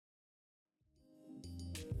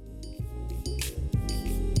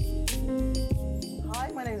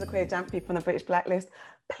name is Aquia Jampy from the British Blacklist.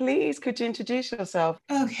 Please, could you introduce yourself?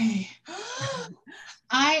 Okay.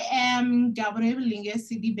 I am Gabrielle Lingues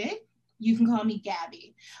Sidibe. You can call me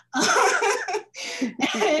Gabby.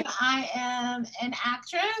 And I am an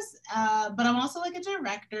actress, but I'm also like a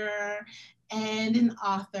director and an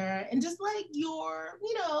author and just like your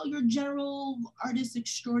general artist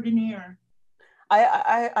extraordinaire.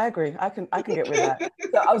 I agree. I can get with that.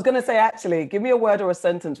 So I was going to say, actually, give me a word or a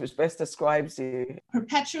sentence which best describes you.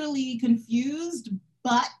 Perpetually confused,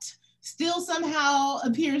 but still somehow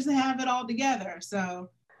appears to have it all together. So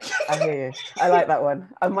I hear you. I like that one.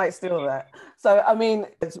 I might steal that. So, I mean,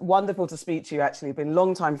 it's wonderful to speak to you, actually. Been a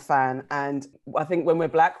long time fan. And I think when we're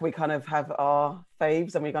Black, we kind of have our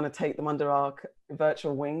faves and we're going to take them under our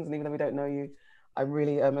virtual wings. And even though we don't know you, I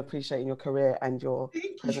really am appreciating your career and your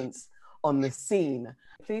presence on the scene.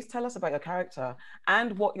 Please tell us about your character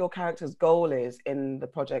and what your character's goal is in the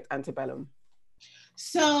project Antebellum.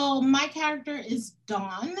 So my character is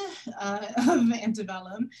Dawn of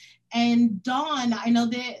Antebellum. And Dawn, I know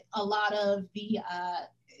that a lot of the,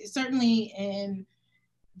 certainly in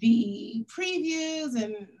the previews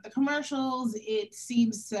and the commercials, it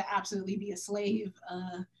seems to absolutely be a slave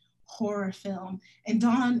horror film. And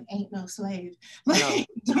Dawn ain't no slave. Like,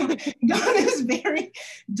 no.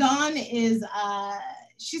 Dawn is,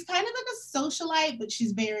 she's kind of like a socialite, but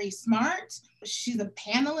she's very smart. She's a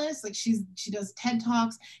panelist, like she does TED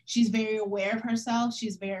Talks. She's very aware of herself.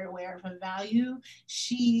 She's very aware of her value.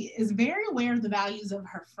 She is very aware of the values of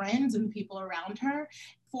her friends and the people around her.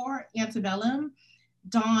 For Antebellum,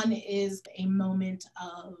 Dawn is a moment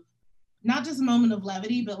of, not just a moment of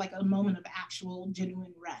levity, but like a moment of actual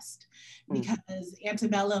genuine rest, because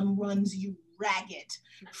Antebellum runs you ragged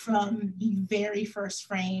from the very first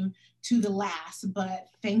frame to the last, but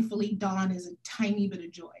thankfully Dawn is a tiny bit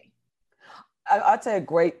of joy. I'd say a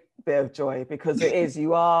great bit of joy, because it is,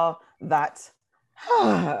 you are that,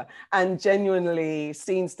 and genuinely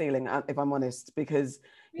scene stealing, if I'm honest, because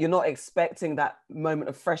you're not expecting that moment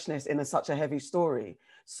of freshness in such a heavy story.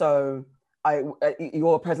 So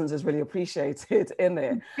your presence is really appreciated in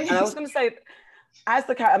it. And I was going to say, as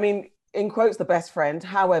the character, I mean, in quotes, the best friend.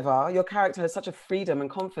 However, your character has such a freedom and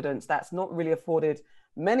confidence that's not really afforded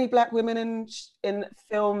many Black women in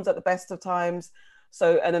films at the best of times.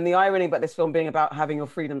 So, and then the irony about this film being about having your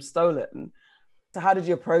freedom stolen. So how did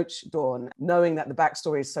you approach Dawn, knowing that the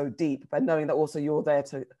backstory is so deep, but knowing that also you're there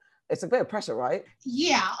to, it's a bit of pressure, right?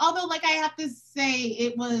 Yeah, although like I have to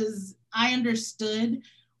say I understood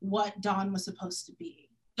what Dawn was supposed to be.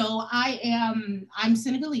 So I'm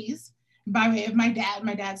Senegalese by way of my dad.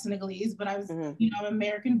 My dad's Senegalese, but I was,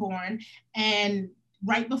 American born. And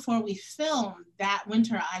right before we filmed that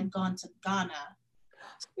winter, I'd gone to Ghana.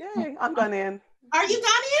 Yay, I'm Ghanaian. Are you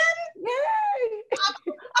Ghanaian? Yay!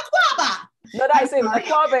 Akwaaba. No, that is it.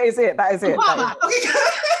 Akwaaba is it. That is it. Akwaaba. Okay.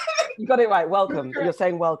 You got it right. Welcome. You're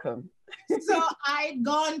saying welcome. So I'd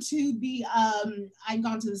gone to the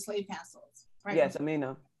slave castles, right? Yes,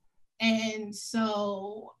 Amina. And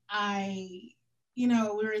so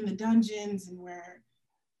we're in the dungeons and we're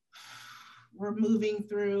moving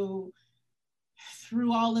through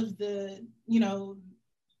all of the,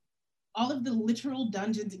 all of the literal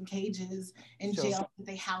dungeons and cages and jail that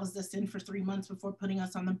they housed us in for 3 months before putting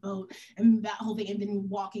us on the boat, and that whole thing, and then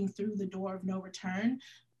walking through the door of no return.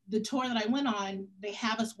 The tour that I went on, they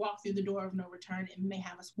have us walk through the door of no return, and they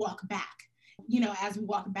have us walk back. As we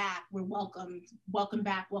walk back, we're welcome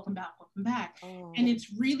back. Oh. And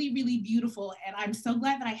it's really, really beautiful. And I'm so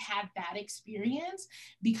glad that I had that experience,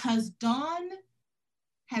 because Dawn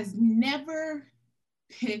has never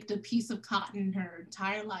picked a piece of cotton in her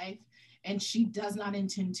entire life, and she does not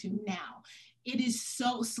intend to now. It is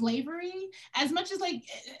so slavery, as much as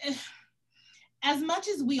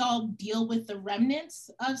we all deal with the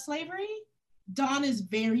remnants of slavery, Dawn is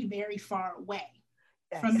very, very far away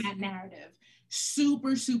from that narrative.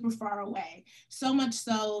 Super, super far away. So much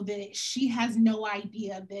so that she has no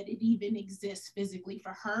idea that it even exists physically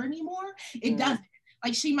for her anymore. It doesn't.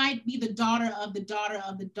 Like, she might be the daughter of the daughter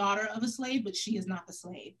of the daughter of a slave, but she is not the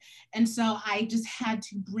slave. And so I just had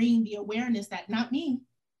to bring the awareness that not me.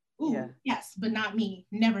 Yes, but not me,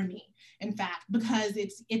 never me, in fact, because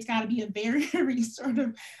it's got to be a very, very sort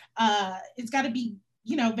of, it's got to be,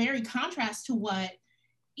 very contrast to what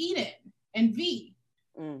Eden and V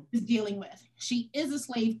is dealing with. She is a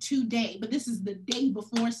slave today, but this is the day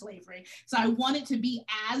before slavery. So I wanted to be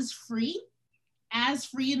as free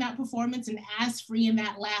in that performance and as free in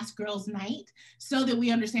that last girl's night, so that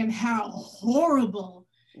we understand how horrible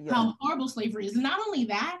slavery is. And not only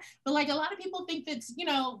that, but like a lot of people think that's,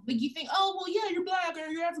 like you think, oh, well, yeah, you're Black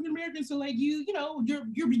or you're African American, so like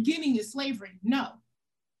your beginning is slavery. No,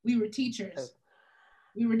 We were teachers.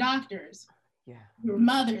 We were doctors. Yeah. We were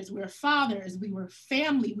mothers. We were fathers. We were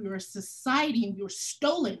family. We were society, and we were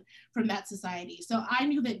stolen from that society. So I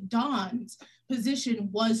knew that Dawn's position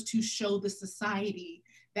was to show the society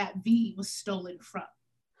that V was stolen from.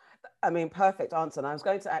 I mean, perfect answer. And I was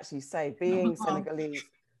going to actually say, being Senegalese.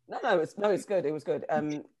 It's good. It was good.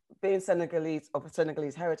 Being Senegalese, of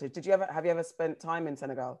Senegalese heritage. Have you ever spent time in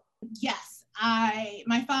Senegal? Yes,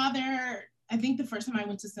 my father. I think the first time I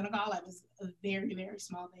went to Senegal, I was a very, very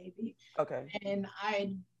small baby. Okay. And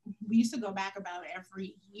we used to go back about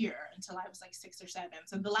every year until I was like 6 or 7.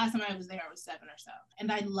 So the last time I was there, I was 7 or so.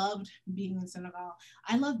 And I loved being in Senegal.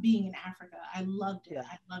 I loved being in Africa. I loved it. Yeah.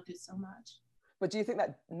 I loved it so much. But do you think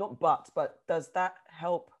that, but does that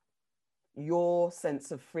help your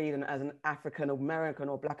sense of freedom as an African American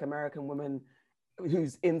or Black American woman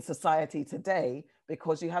who's in society today,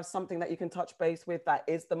 because you have something that you can touch base with that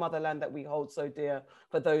is the motherland that we hold so dear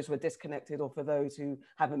for those who are disconnected or for those who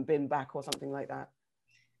haven't been back or something like that?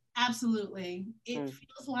 Absolutely. It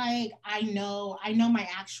feels like I know my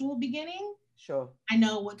actual beginning. Sure. I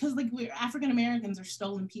know what, because like we're African Americans are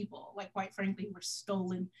stolen people. Like, quite frankly, we're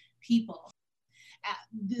stolen people. At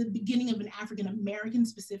the beginning of an African American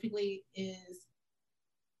specifically is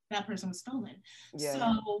that person was stolen. Yeah.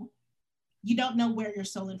 So you don't know where you're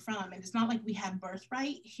stolen from. And it's not like we have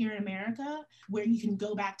birthright here in America where you can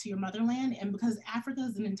go back to your motherland. And because Africa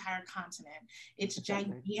is an entire continent, it's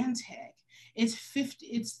gigantic. It's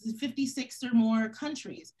 56 or more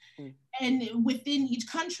countries. And within each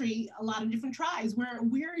country, a lot of different tribes.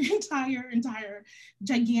 We're entire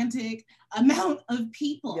gigantic amount of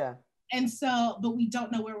people. Yeah. And so, but we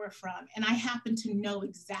don't know where we're from. And I happen to know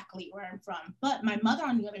exactly where I'm from. But my mother,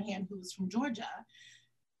 on the other hand, who was from Georgia,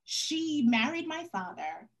 she married my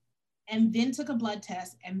father and then took a blood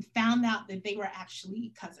test and found out that they were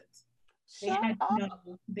actually cousins. They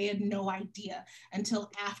had no idea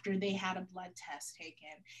until after they had a blood test taken.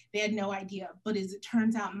 They had no idea. But as it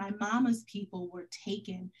turns out, my mama's people were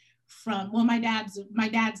taken from, well, my dad's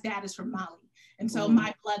dad is from Mali. And so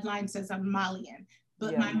my bloodline says I'm Malian,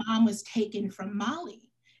 but my mom was taken from Mali.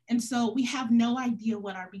 And so we have no idea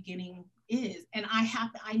what our beginning is. And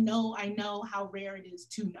I know how rare it is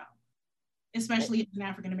to know, especially as an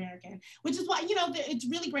African American, which is why, it's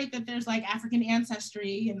really great that there's like African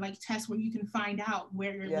ancestry and like tests where you can find out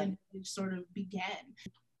where your lineage sort of began.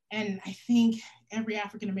 And I think every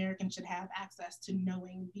African American should have access to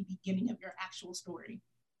knowing the beginning of your actual story.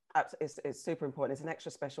 It's super important. It's an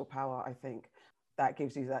extra special power, I think, that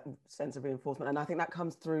gives you that sense of reinforcement. And I think that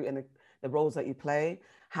comes through in the roles that you play,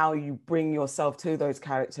 how you bring yourself to those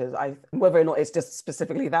characters. Whether or not it's just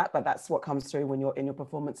specifically that, but that's what comes through when you're in your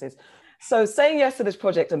performances. So saying yes to this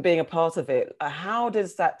project and being a part of it, how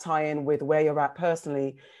does that tie in with where you're at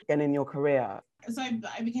personally and in your career? So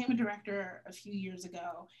I became a director a few years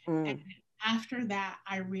ago. And after that,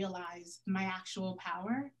 I realized my actual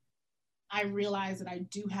power. I realized that I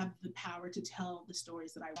do have the power to tell the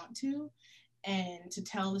stories that I want to, and to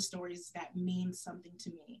tell the stories that mean something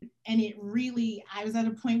to me. And it really, I was at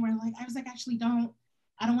a point where I was like, actually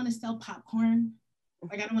I don't want to sell popcorn.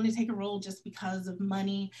 Like, I don't want to take a role just because of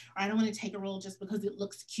money, or I don't want to take a role just because it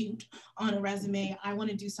looks cute on a resume. I want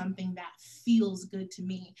to do something that feels good to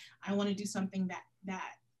me. I want to do something that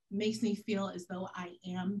makes me feel as though I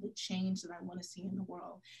am the change that I want to see in the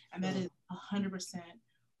world. And that is 100%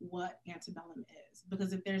 what Antebellum is.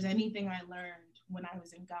 Because if there's anything I learned when I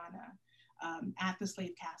was in Ghana, at the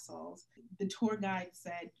slave castles, the tour guide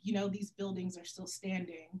said, these buildings are still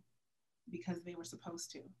standing because they were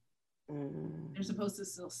supposed to. They're supposed to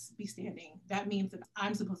still be standing. That means that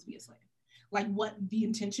I'm supposed to be a slave. Like, what the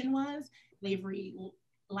intention was, slavery will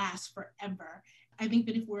last forever. I think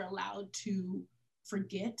that if we're allowed to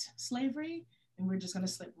forget slavery, then we're just going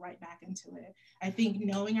to slip right back into it. I think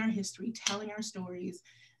knowing our history, telling our stories,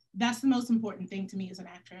 that's the most important thing to me as an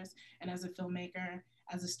actress and as a filmmaker,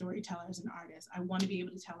 as a storyteller, as an artist. I want to be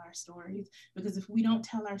able to tell our stories, because if we don't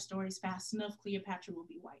tell our stories fast enough, Cleopatra will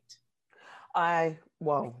be white.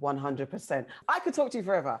 100%. I could talk to you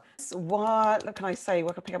forever. What can I say?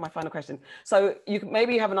 What can I pick up my final question? So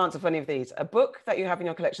maybe you have an answer for any of these. A book that you have in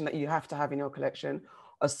your collection that you have to have in your collection,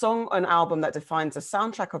 a song, an album that defines the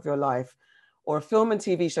soundtrack of your life, or a film and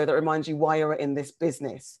TV show that reminds you why you're in this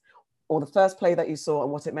business, or the first play that you saw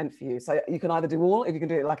and what it meant for you. So you can either do all, if you can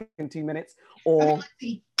do it like in 2 minutes, or...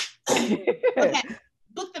 Okay,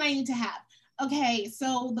 book that I need to have. Okay,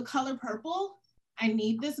 so The Color Purple. I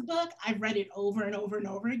need this book. I've read it over and over and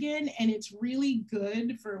over again, and it's really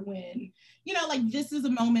good for when, this is a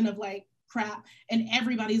moment of like crap and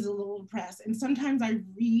everybody's a little depressed. And sometimes I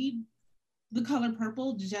read The Color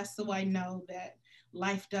Purple just so I know that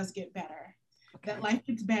life does get better. Okay. That life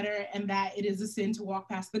gets better, and that it is a sin to walk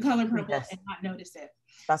past the color purple and not notice it.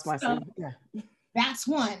 That's my sin. Yeah. That's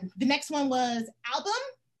one. The next one was album.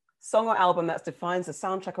 Song or album that defines the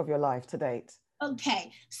soundtrack of your life to date.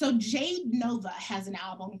 Okay, so Jade Nova has an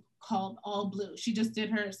album called All Blue. She just did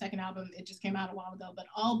her second album. It just came out a while ago, but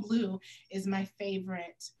All Blue is my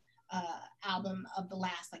favorite album of the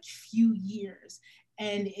last like few years.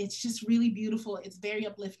 And it's just really beautiful. It's very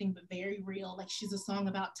uplifting, but very real. Like, she's a song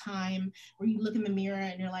about time where you look in the mirror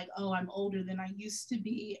and you're like, oh, I'm older than I used to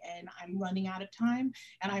be, and I'm running out of time,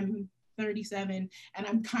 and I'm 37, and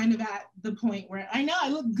I'm kind of at the point where I know I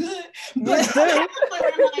look good, but I'm at the point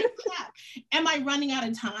where I'm like, crap, am I running out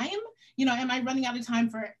of time? You know, am I running out of time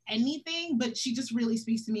for anything? But she just really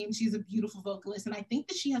speaks to me, and she's a beautiful vocalist. And I think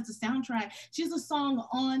that she has a soundtrack. She has a song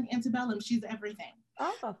on Antebellum. She's everything.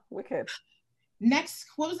 Oh, wicked. Next,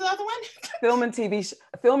 what was the other one? Film and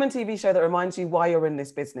TV show that reminds you why you're in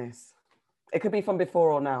this business. It could be from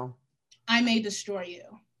before or now. I May Destroy You.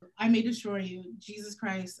 I May Destroy You. Jesus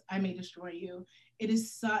Christ, I May Destroy You. It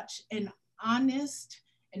is such an honest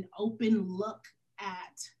and open look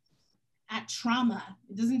at trauma.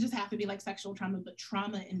 It doesn't just have to be like sexual trauma, but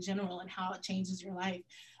trauma in general and how it changes your life.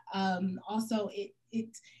 Also,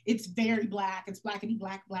 it's very Black. It's blackity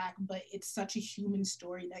black, but it's such a human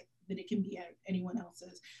story that it can be anyone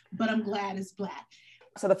else's. But I'm glad it's Black.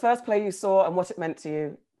 So the first play you saw and what it meant to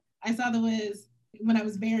you? I saw The Wiz when I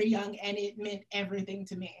was very young, and it meant everything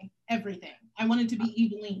to me. Everything. I wanted to be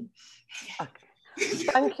Eveline. Okay.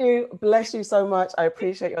 Thank you. Bless you so much. I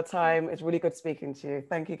appreciate your time. It's really good speaking to you.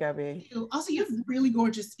 Thank you, Gabby. Also, you have really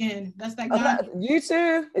gorgeous skin. That's that Ghanaian. You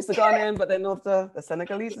too. It's the Ghanaian, but then also the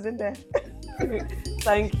Senegalese is in there.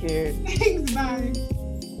 Thank you. Thanks, bye.